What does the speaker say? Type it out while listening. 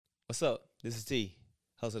What's up? This is T,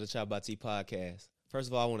 host of the Chop by T podcast. First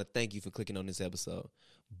of all, I want to thank you for clicking on this episode.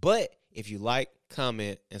 But if you like,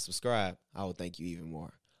 comment, and subscribe, I will thank you even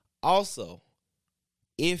more. Also,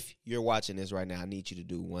 if you're watching this right now, I need you to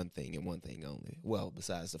do one thing and one thing only. Well,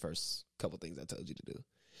 besides the first couple things I told you to do.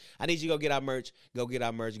 I need you to go get our merch. Go get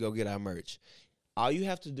our merch. Go get our merch. All you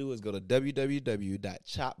have to do is go to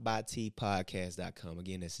www.chopbytpodcast.com.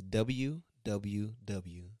 Again, that's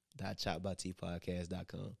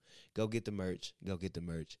www.chopbytpodcast.com. Go get the merch. Go get the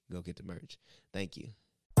merch. Go get the merch. Thank you.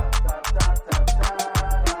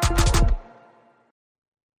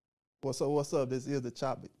 What's up? This is the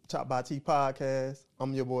Chop by T podcast.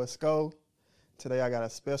 I'm your boy Sko. Today I got a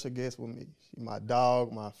special guest with me. She's my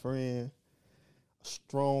dog, my friend, a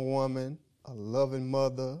strong woman, a loving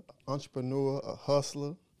mother, an entrepreneur, a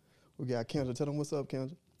hustler. We got Kendra. Tell them what's up,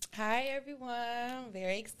 Kendra. Hi, everyone. I'm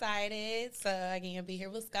very excited. So, again, be here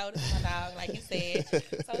with Sko. This is my dog, like you said. So,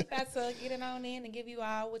 we got to get it on in and give you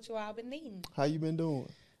all what you all been needing. How you been doing?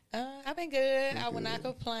 I've been good. I would not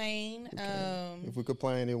complain. Okay. If we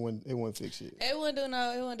complain, it wouldn't fix it. It wouldn't do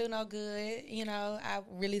no good. You know, I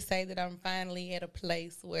really say that I'm finally at a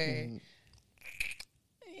place where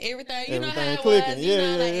everything know how it clicking. was.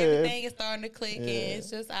 Everything is starting to click, and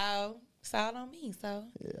it's just all on me. So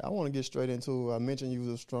I want to get straight into it. I mentioned you was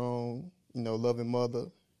a strong, loving mother,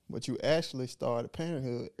 but you actually started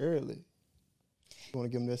parenthood early. You want to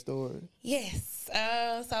give them that story? Yes.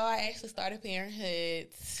 So I actually started parenthood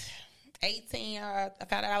 18. I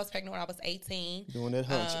found out I was pregnant when I was 18. Doing that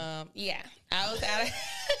hunching. Yeah. I was out of...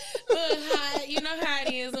 Look, you know how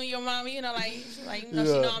it is when your mama, she know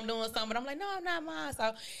I'm doing something, but I'm like, no, I'm not mine.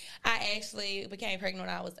 So I actually became pregnant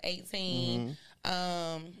when I was 18.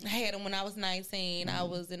 I had him when I was 19. I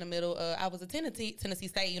was in the middle of... I was at Tennessee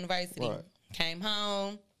State University. Right. Came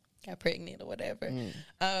home. Got pregnant or whatever.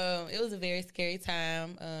 It was a very scary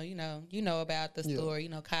time. You know about the story.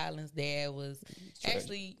 Colin's dad was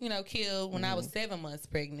actually, killed when I was 7 months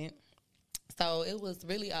pregnant. So it was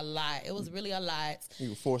really a lot. You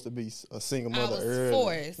were forced to be a single mother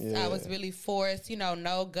early. I was really forced.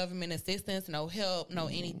 No government assistance, no help, no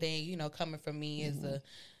anything, coming from me as a...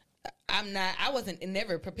 I wasn't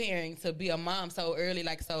never preparing to be a mom so early,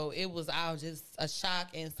 so it was all just a shock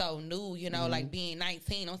and so new, like being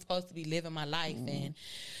 19, I'm supposed to be living my life, and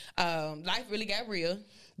life really got real.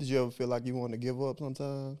 Did you ever feel like you wanted to give up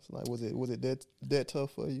sometimes? Like, was it that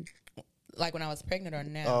tough for you? Like when I was pregnant or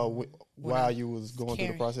now? While you was going through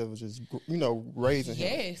the process of just, raising him.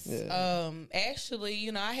 Yes. Yeah. Actually,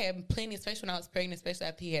 I had plenty, especially when I was pregnant, especially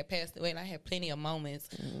after he had passed away, and I had plenty of moments,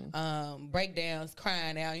 breakdowns,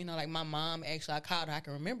 crying out. Like my mom, actually, I called her. I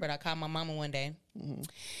can remember it. I called my mama one day.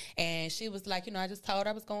 And she was like, I just told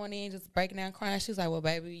her I was going in, just breaking down, crying. She was like, well,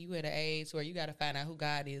 baby, you at an age where you got to find out who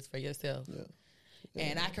God is for yourself. Yeah.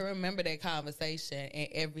 And I can remember that conversation, and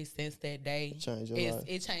ever since that day,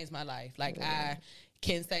 it changed my life. I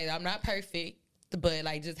can say that I'm not perfect, but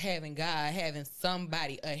just having God, having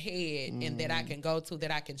somebody ahead and that I can go to, that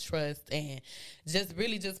I can trust, and just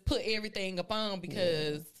really just put everything upon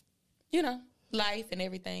because, life and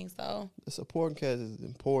everything. So the supporting cast is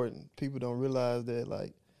important. People don't realize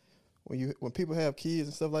that, when people have kids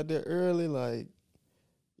and stuff like that early,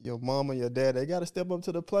 your mama, your dad, they got to step up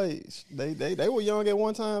to the plate. They were young at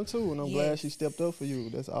one time, too, and I'm glad she stepped up for you.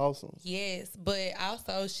 That's awesome. Yes, but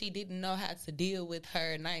also she didn't know how to deal with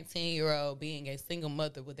her 19-year-old being a single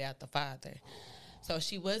mother without the father. So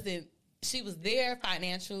she was there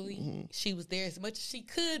financially. She was there as much as she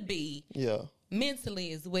could be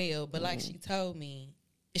mentally as well. But like she told me,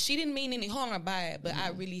 she didn't mean any harm by it, but I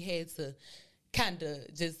really had to kind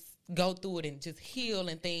of just go through it and just heal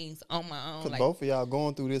and things on my own. Because both of y'all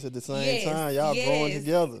going through this at the same time. Y'all growing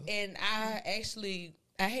together. And I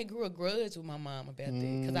had grew a grudge with my mom about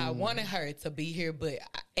that because I wanted her to be here. But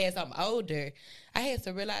as I'm older, I had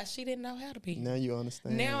to realize she didn't know how to be. Now you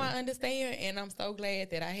understand. Now I understand. And I'm so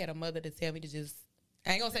glad that I had a mother to tell me to just,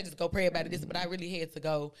 I ain't going to say just go pray about this, but I really had to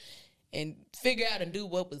go and figure out and do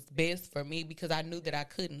what was best for me because I knew that I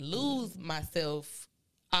couldn't lose myself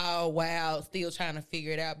all while still trying to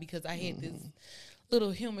figure it out because I had this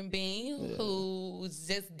little human being who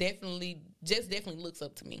just definitely looks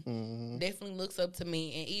up to me. Definitely looks up to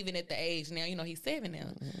me. And even at the age now, he's 7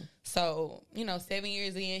 now. So, 7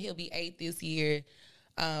 years in, he'll be 8 this year.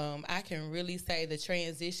 I can really say the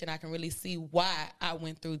transition, I can really see why I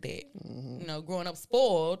went through that. Growing up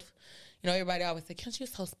spoiled, everybody always say, "Can't you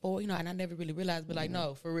so spoiled?" And I never really realized, but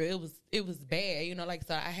no, for real, it was bad.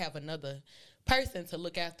 So I have another person to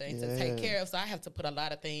look after and to take care of. So I have to put a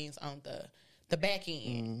lot of things on the back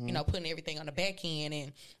end, putting everything on the back end.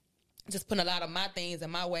 And just putting a lot of my things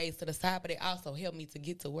and my ways to the side, but it also helped me to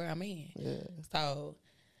get to where I'm in. Yeah. So,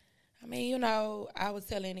 I mean, you know, I would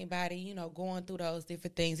tell anybody, you know, going through those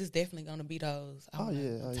different things, it's definitely going to be those.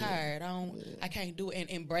 I'm tired. I can't do it, and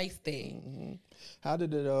embrace that. Mm-hmm. How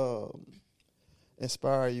did it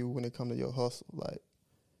inspire you when it come to your hustle? Like,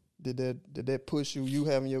 did that push you? You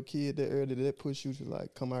having your kid that early, did that push you to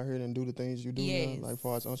like come out here and do the things you do Yes. now, like as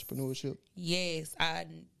far as entrepreneurship? Yes, I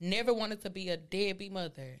never wanted to be a deadbeat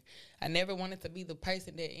mother. I never wanted to be the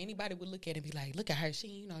person that anybody would look at and be like, "Look at her, she,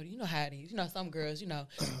 you know how it is." You know, some girls, you know.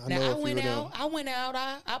 I went out,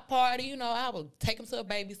 I party, you know, I would take them to a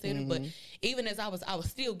babysitter. But even as I was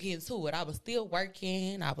still getting to it. I was still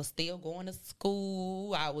working. I was still going to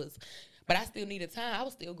school. But I still needed time. I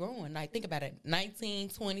was still growing. Like, think about it. 19,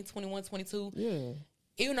 20, 21, 22. Yeah.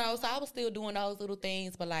 You know, so I was still doing those little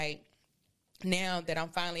things. But, like, now that I'm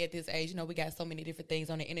finally at this age, you know, we got so many different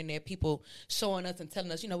things on the internet, people showing us and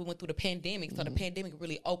telling us, you know, we went through the pandemic. So the pandemic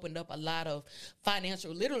really opened up a lot of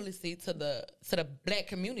financial literacy to the black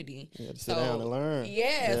community. Yeah, to sit down and learn.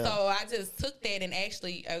 Yeah, so I just took that and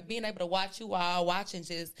actually being able to watch you all, watching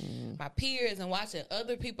just my peers and watching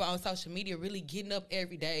other people on social media really getting up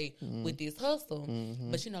every day with this hustle.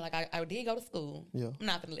 But, you know, like I did go to school. Yeah. I'm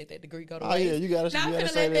not going to let that degree go to Oh, waste. yeah, you got to say that.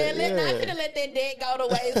 Not going to let that debt go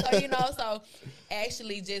to waste. So, you know, so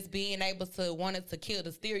actually just being able to wanted to kill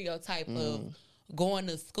the stereotype of going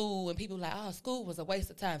to school and people like, oh, school was a waste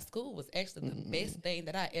of time. School was actually the best thing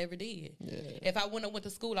that I ever did. Yeah. If I wouldn't have went to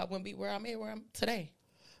school, I wouldn't be where I'm today.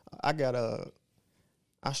 I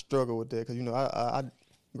struggle with that because, you know, I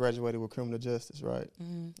graduated with criminal justice, right?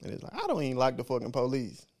 And it's like, I don't even like the fucking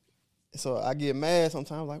police. So I get mad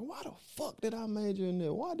sometimes, like, why the fuck did I major in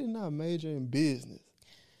there? Why didn't I major in business?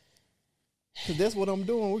 Because that's what I'm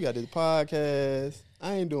doing. We got this podcast.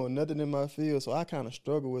 I ain't doing nothing in my field, so I kind of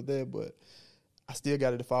struggle with that, but I still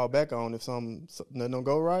got it to fall back on if something don't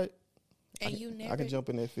go right. And I can jump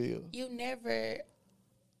in that field.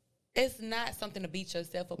 It's not something to beat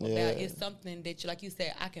yourself up about. It's something that, like you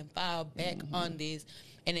said, I can fall back on this.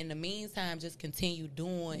 And in the meantime, just continue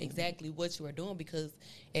doing exactly what you are doing, because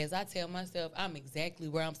as I tell myself, I'm exactly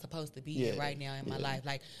where I'm supposed to be right now in my life.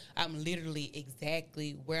 Like, I'm literally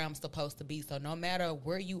exactly where I'm supposed to be. So no matter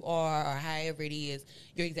where you are or however it is,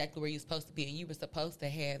 you're exactly where you're supposed to be. And you were supposed to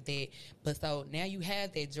have that. But so now you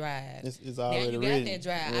have that drive. It's already now you ready. got that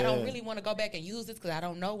drive. I don't really want to go back and use this because I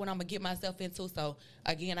don't know what I'm going to get myself into. So,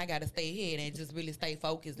 again, I got to stay ahead and just really stay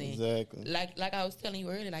focused. And exactly. Like I was telling you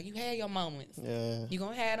earlier, like, you had your moments. Yeah. You're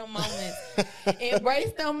going to have them moments.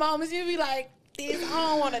 Embrace them moments. You be like, I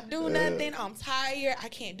don't want to do nothing. I'm tired. I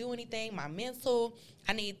can't do anything. My mental,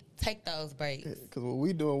 I need to take those breaks. Because what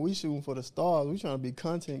we doing, we shooting for the stars. We trying to be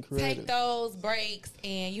content creators. Take those breaks.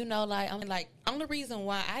 And, you know, like, I'm like, only reason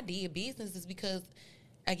why I did business is because,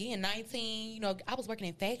 again, 19, you know, I was working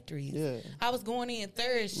in factories. Yeah. I was going in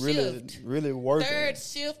third shift. Really working. Third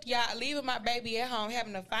shift, y'all, leaving my baby at home,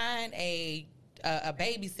 having to find a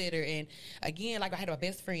babysitter. And again, like, I had my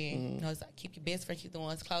best friend, you know, it's like, keep your best friend, keep the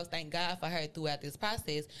ones close. Thank God for her throughout this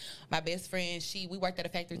process. My best friend, we worked at a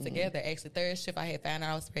factory together. Actually, third shift, I had found out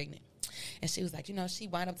I was pregnant. And she was like, you know, she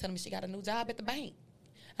wound up telling me she got a new job at the bank.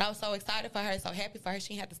 And I was so excited for her, so happy for her.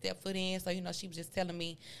 She didn't have to step foot in. So, you know, she was just telling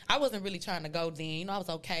me, I wasn't really trying to go then. You know, I was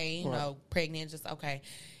okay, you know, pregnant, just okay.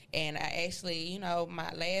 And I actually, you know,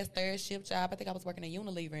 my last third shift job, I think I was working at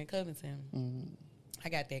Unilever in Covington. I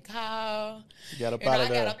got that call. You got up out of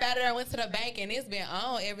there. I got up out of there, went to the bank, and it's been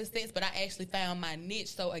on ever since. But I actually found my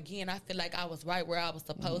niche. So, again, I feel like I was right where I was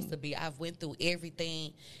supposed to be. I've went through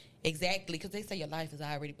everything exactly, because they say your life is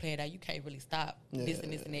already planned out. You can't really stop this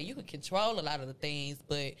and this and that. You can control a lot of the things,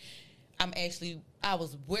 but I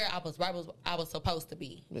was where I was right where I was supposed to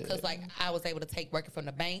be. Because, like, I was able to take working from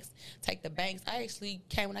the banks. I actually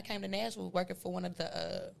when I came to Nashville, working for one of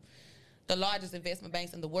the largest investment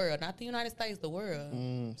banks in the world. Not the United States, the world.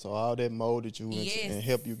 So all that molded you and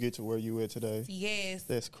helped you get to where you are today. Yes.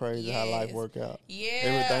 That's crazy how life worked out. Yeah.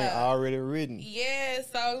 Everything already written. Yeah.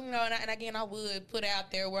 So, you know, and again, I would put out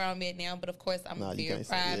there where I'm at now, but of course I'm very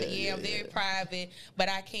private. I'm very private. But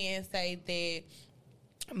I can say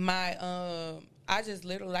that my I just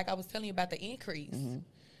literally, like I was telling you about the increase.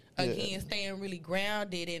 Again, staying really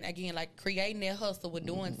grounded, and again, like, creating that hustle with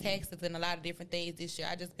doing taxes and a lot of different things this year.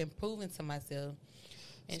 I just been proving to myself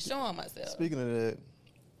and showing myself. Speaking of that,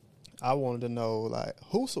 I wanted to know, like,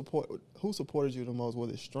 who supported you the most?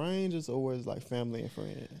 Was it strangers or was it like family and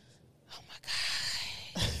friends? Oh my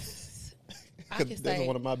God. That's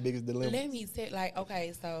one of my biggest dilemmas. Let me say, like,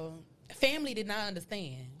 okay, so family did not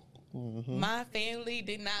understand. My family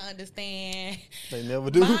did not understand. They never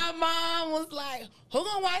do. My mom was like, who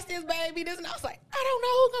gonna watch this baby? This, and I was like, I don't know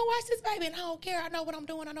who gonna watch this baby, and I don't care. I know what I'm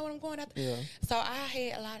doing. I know what I'm going after. Yeah. So I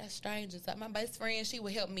had a lot of strangers. Like my best friend, she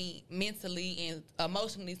would help me mentally and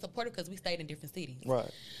emotionally support her because we stayed in different cities. Right.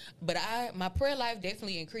 But my prayer life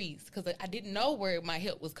definitely increased because I didn't know where my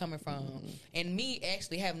help was coming from. And me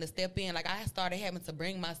actually having to step in, like I started having to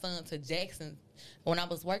bring my son to Jackson when I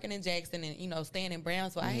was working in Jackson and, you know, staying in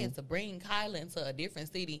Brownsville. I had to bring Kyla into a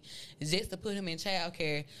different city just to put him in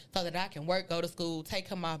childcare so that I can work, go to school, take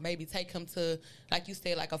him off, maybe take him to, like you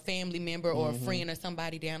said, like a family member or a friend or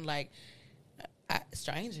somebody down, like,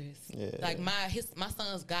 strangers. Yeah. Like my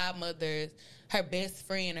son's godmother, her best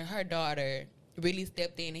friend and her daughter really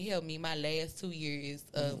stepped in and helped me my last 2 years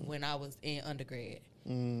of when I was in undergrad.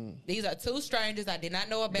 These are two strangers I did not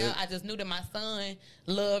know about. I just knew that my son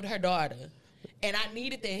loved her daughter. And I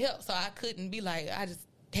needed their help, so I couldn't be like, I just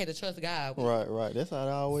had to trust God. Right. That's how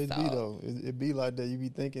it always be, So- though. It be like that. You be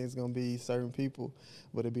thinking it's going to be certain people,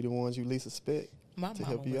 but it be the ones you least expect My to mama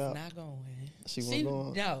help was you out. not going. She wasn't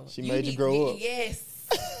going? No. She made you grow up. Yes.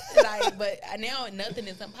 But now nothing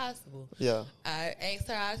is impossible. Yeah. I asked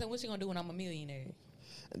her, I said, what you going to do when I'm a millionaire?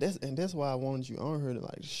 And that's why I wanted you on her to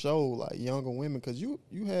like show like younger women, because you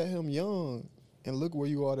had him young, and look where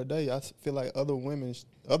you are today. I feel like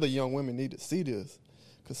other young women need to see this,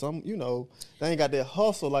 because some, you know, they ain't got that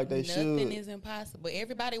hustle like they should. Nothing is impossible.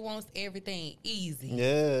 Everybody wants everything easy.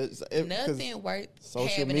 Yeah, Nothing worth social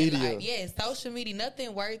having media. in life. Yes, social media.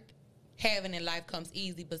 Nothing worth having in life comes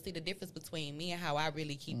easy. But see, the difference between me and how I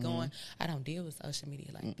really keep going, I don't deal with social media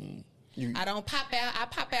like that. I don't pop out. I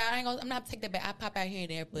pop out. I'm not take that back. I pop out here and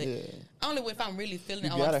there, but only if I'm really feeling it.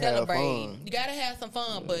 You Or I'm gotta have celebrating. fun. You gotta have some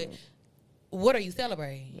fun, but what are you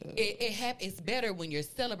celebrating? It's better when you're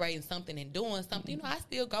celebrating something and doing something. You know, I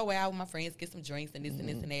still go out with my friends, get some drinks and this and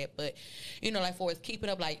this and that. But you know, like for us keeping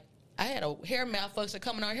up, like I had a hair malfunction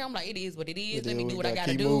coming on here. I'm like, it is what it is. Let me do what I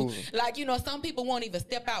gotta keep do. moving. Like, you know, some people won't even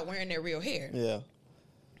step out wearing their real hair. Yeah.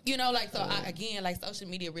 You know, like, so again, like social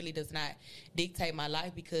media really does not dictate my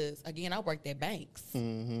life because, again, I worked at banks.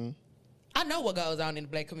 I know what goes on in the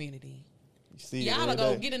black community. You see Y'all it are going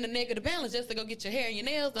every to day. get in the negative balance just to go get your hair and your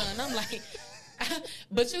nails done. I'm like,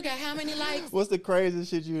 but you got how many likes? What's the craziest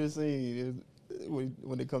shit you have seen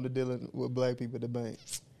when it come to dealing with black people at the bank?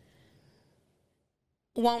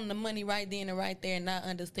 Wanting the money right then and right there and not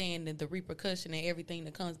understanding the repercussion and everything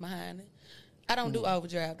that comes behind it. I don't do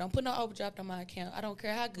overdraft. Don't put no overdraft on my account. I don't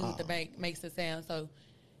care how good the bank makes it sound. So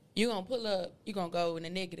you're going to pull up, you're going to go in a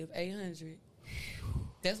negative 800.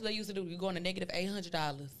 That's what they used to do. You go in a negative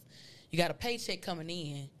 $800. You got a paycheck coming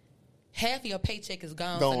in. Half of your paycheck is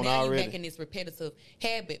gone. So Gone now you're already. making this repetitive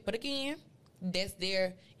habit. But again, that's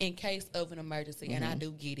there in case of an emergency. And I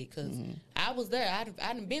do get it because I was there. I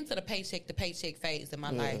done been to the paycheck phase in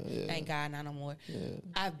my life. Thank God, not no more.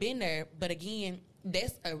 I've been there. But again,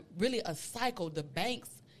 that's really a cycle. The banks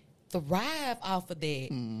thrive off of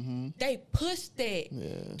that. They push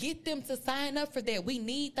that. Get them to sign up for that. We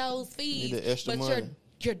need those fees. Need the extra but money.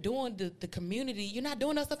 you're doing the community. You're not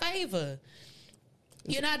doing us a favor.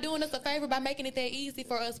 You're not doing us a favor by making it that easy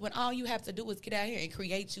for us when all you have to do is get out here and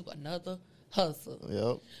create you another hustle.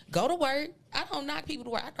 Yep. Go to work. I don't knock people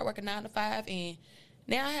to work. I work a 9 to 5, and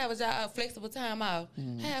now I have a job, flexible time off.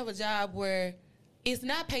 I have a job where it's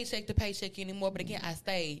not paycheck to paycheck anymore, but again, I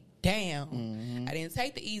stayed down. I didn't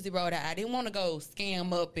take the easy road out. I didn't want to go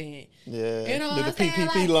scam up and, you know what I'm saying?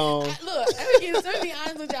 PPP loan. Look, let me be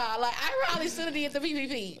honest with y'all. Like, I probably should have did the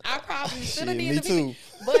PPP. I probably should have Shit, did the me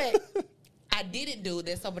PPP. But I didn't do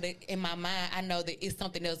that. So, but in my mind, I know that it's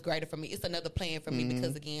something else greater for me. It's another plan for me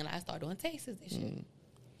because, again, I started doing taxes this year.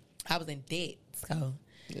 I was in debt, so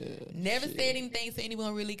never said anything to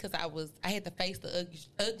anyone really because I had to face the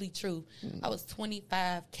ugly truth. I was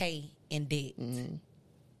 $25K in debt.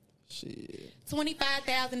 Shit.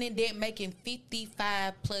 $25,000 in debt, making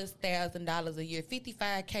 $55,000+ a year.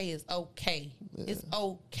 $55K is okay. It's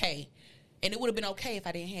okay, and it would have been okay if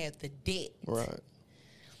I didn't have the debt. Right.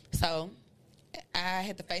 So I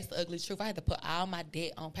had to face the ugly truth. I had to put all my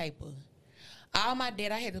debt on paper. All my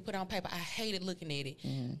debt I had to put on paper. I hated looking at it.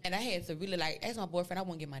 And I had to really ask my boyfriend, I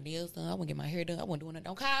want to get my nails done. I want to get my hair done. I want to do it.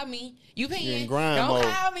 Don't call me. You You in paying. grind Don't mode.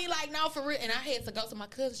 call me no, for real. And I had to go to my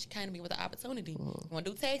cousin. She came to me with the opportunity. Want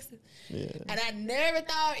to do taxes? Yeah. And I never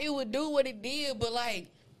thought it would do what it did, but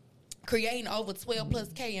creating over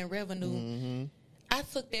 12+K in revenue. I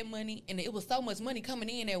took that money, and it was so much money coming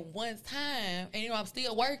in at one time. And, I'm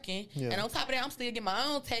still working. Yeah. And on top of that, I'm still getting my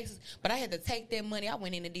own taxes. But I had to take that money. I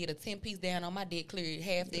went in and did a 10-piece down on my debt, cleared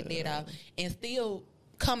half that debt out, and still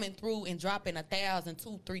coming through and dropping 1,000,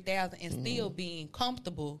 2,000, 3,000, and still being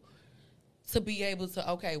comfortable to be able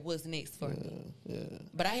to, okay, what's next for me? Yeah.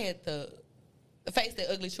 But I had to face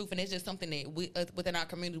the ugly truth, and it's just something that we within our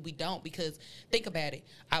community we don't, because think about it.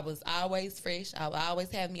 I was always fresh. I would always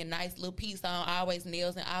have me a nice little piece on, always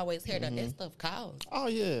nails and always hair done. That stuff costs. Oh,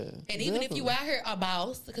 yeah. And even if you out here a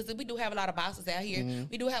boss, because we do have a lot of bosses out here,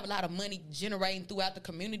 we do have a lot of money generating throughout the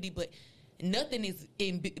community, but nothing is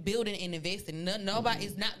in building and investing. Nobody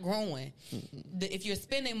is not growing. If you're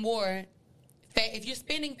spending more, if you're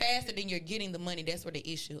spending faster than you're getting the money, that's where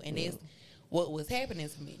the issue. And that's what was happening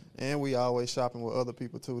to me. And we always shopping with other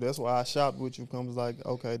people too. That's why I shop with you. Comes like,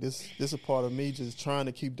 okay, this is a part of me just trying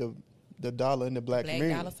to keep the dollar in the black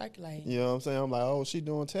community. Dollar circulating. You know what I'm saying? I'm like, oh, she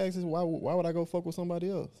doing taxes. Why would I go fuck with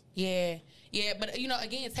somebody else? Yeah. But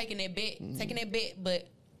again, taking that bet. But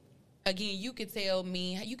again, you could tell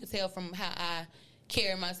from how I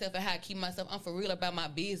carry myself and how I keep myself. I'm for real about my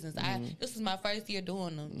business. This is my first year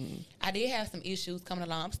doing them. I did have some issues coming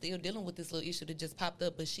along. I'm still dealing with this little issue that just popped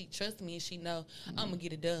up, but she trusts me and she know I'm gonna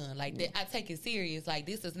get it done. Like that, I take it serious. Like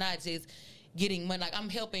this is not just getting money. Like I'm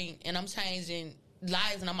helping and I'm changing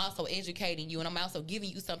lives, and I'm also educating you, and I'm also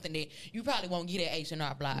giving you something that you probably won't get at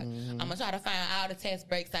H&R Block. I'm gonna try to find all the tax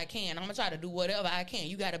breaks I can. I'm gonna try to do whatever I can.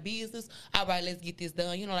 You got a business? All right, let's get this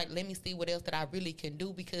done. Like let me see what else that I really can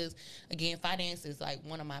do, because again, finance is like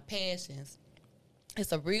one of my passions.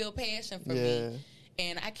 It's a real passion for me.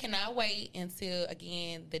 And I cannot wait until,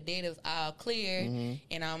 again, the debt is all cleared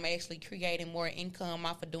and I'm actually creating more income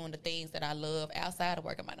off of doing the things that I love outside of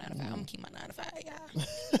working my 9 to 5. I'm going to keep my 9 to 5, y'all.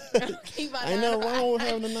 I'm going to keep my 9 to 5. Ain't nothing wrong with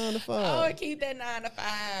having a 9 to 5. I'm going to keep that 9 to 5.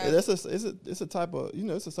 Yeah, it's a type of,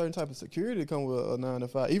 it's a certain type of security that comes with a 9 to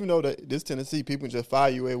 5. Even though this Tennessee, people can just fire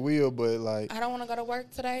you at will, but like. I don't want to go to work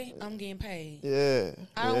today. I'm getting paid. Yeah.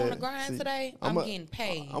 I don't want to grind today. I'm getting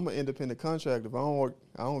paid. I'm an independent contractor. If I don't work,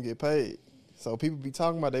 I don't get paid. So people be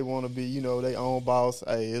talking about they want to be, they own boss.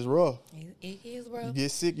 Hey, it's rough. It is rough. You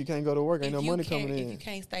get sick, you can't go to work. Ain't no money coming in. If you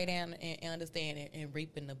can't stay down and understand it and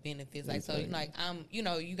reaping the benefits, like exactly. So, like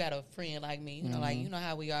you got a friend like me, like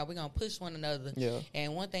how we are. We're gonna push one another. Yeah.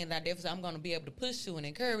 And one thing that I definitely, I'm gonna be able to push you and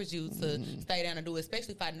encourage you to stay down and do it,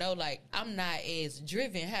 especially if I know like I'm not as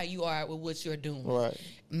driven how you are with what you're doing. Right.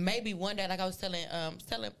 Maybe one day, like I was telling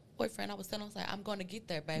boyfriend, I was like, I'm going to get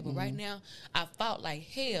there, baby. But right now, I fought like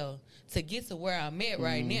hell to get to where I'm at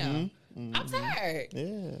right now. I'm tired.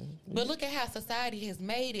 Yeah. But look at how society has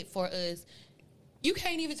made it for us. You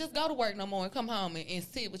can't even just go to work no more and come home and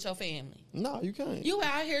sit with your family. No, you can't. You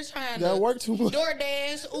out here trying to work too much.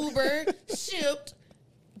 DoorDash, Uber, shipped,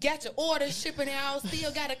 got your orders shipping out,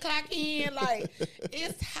 still got to clock in. Like,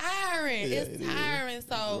 it's tiring. Yeah, it's tiring.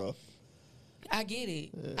 So. Rough. I get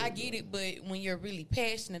it. Yeah. I get it. But when you're really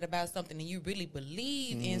passionate about something and you really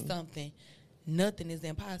believe in something, nothing is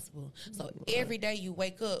impossible. So every day you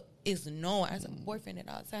wake up, it's knowing. I said, boyfriend it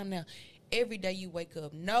all the time now. Every day you wake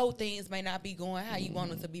up, no, things may not be going how you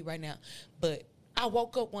want them to be right now. But I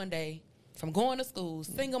woke up one day from going to school,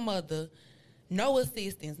 single mother, no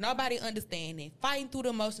assistance, nobody understanding, fighting through the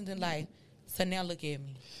emotions in life. So now look at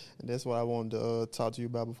me. And that's what I wanted to talk to you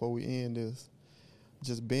about before we end this.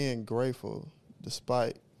 Just being grateful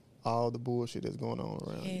despite all the bullshit that's going on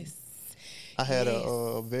around you. I had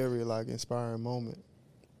a very inspiring moment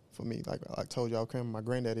for me. Like I told y'all, my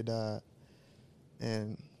granddaddy died,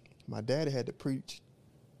 and my daddy had to preach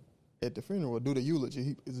at the funeral, do the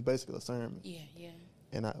eulogy. It was basically a sermon. Yeah.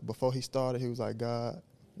 And before he started, he was like, God,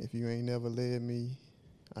 if you ain't never led me,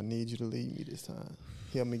 I need you to lead me this time.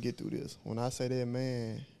 Help me get through this. When I say that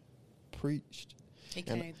man preached, he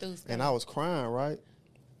came through stuff. And I was crying, right?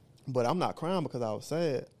 But I'm not crying because I was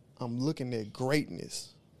sad. I'm looking at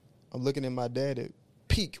greatness. I'm looking at my dad at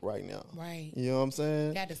peak right now. Right. You know what I'm saying?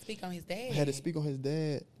 You got to speak on his dad. I had to speak on his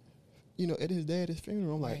dad. At his dad's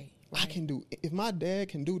funeral, I'm like, I can do, if my dad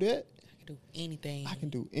can do that, I can do anything. I can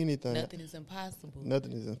do anything. Nothing is impossible.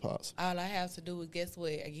 Nothing is impossible. All I have to do is, guess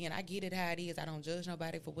what? Again, I get it how it is. I don't judge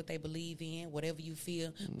nobody for what they believe in, whatever you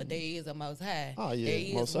feel. But there is a Most High. Oh, yeah.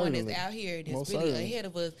 There is one that's out here that's really ahead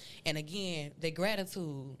of us. And again, the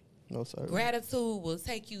gratitude. No, sir. Gratitude will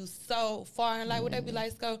take you so far in life. Would they be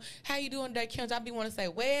like, so how you doing today, Kendra? I be want to say,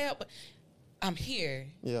 well, but I'm here.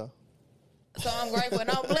 Yeah. So I'm grateful and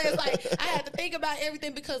I'm blessed. Like, I had to think about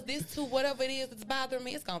everything because this too, whatever it is that's bothering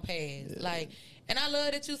me, it's gonna pass. Yeah. And I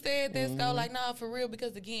love that you said this, though. Nah, for real,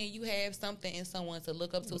 because again, you have something and someone to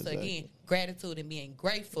look up to. Exactly. So again, gratitude and being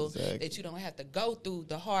grateful that you don't have to go through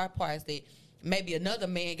the hard parts that maybe another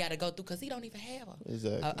man got to go through because he don't even have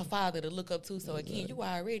a father to look up to. So, again, you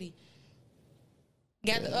already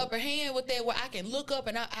got the upper hand with that where I can look up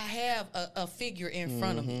and I have a figure in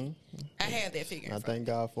front of me. I have that figure in front of me. I thank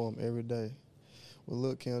God for him every day. Well,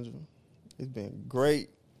 look, Kendra, it's been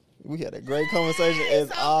great We had a great conversation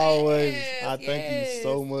Yes, as always. yes, I thank you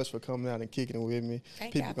so yes. much for coming out and kicking it with me.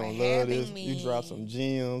 Thank People y'all for gonna love having this. me. You drop some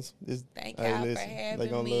gems. This, Thank hey, y'all for listen, having they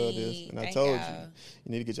gonna me. love this. And I Thank told y'all.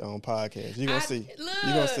 you need to get your own podcast. You gonna see. Look, You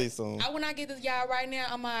gonna see soon. When I get this y'all right now,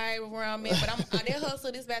 I'm all right where I'm at. But that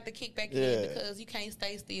hustle is about to kick back Yeah. in because you can't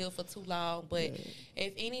stay still for too long. But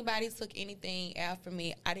if anybody took anything out from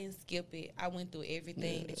me, I didn't skip it. I went through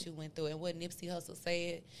everything that you went through. And what Nipsey Hussle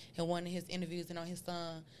said in one of his interviews and on his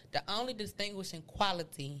son, the only distinguishing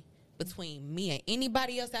quality between me and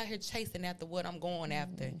anybody else out here chasing after what I'm going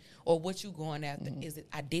after or what you going after is that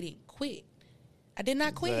I didn't quit. I did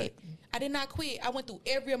not quit. Exactly. I did not quit. I went through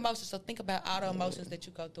every emotion. So think about all the emotions that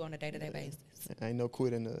you go through on a day-to-day basis. Ain't no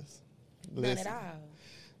quitting us. None Listen, at all.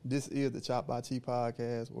 this is the Chop by T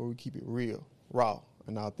podcast where we keep it real, raw,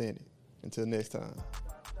 and authentic. Until next time.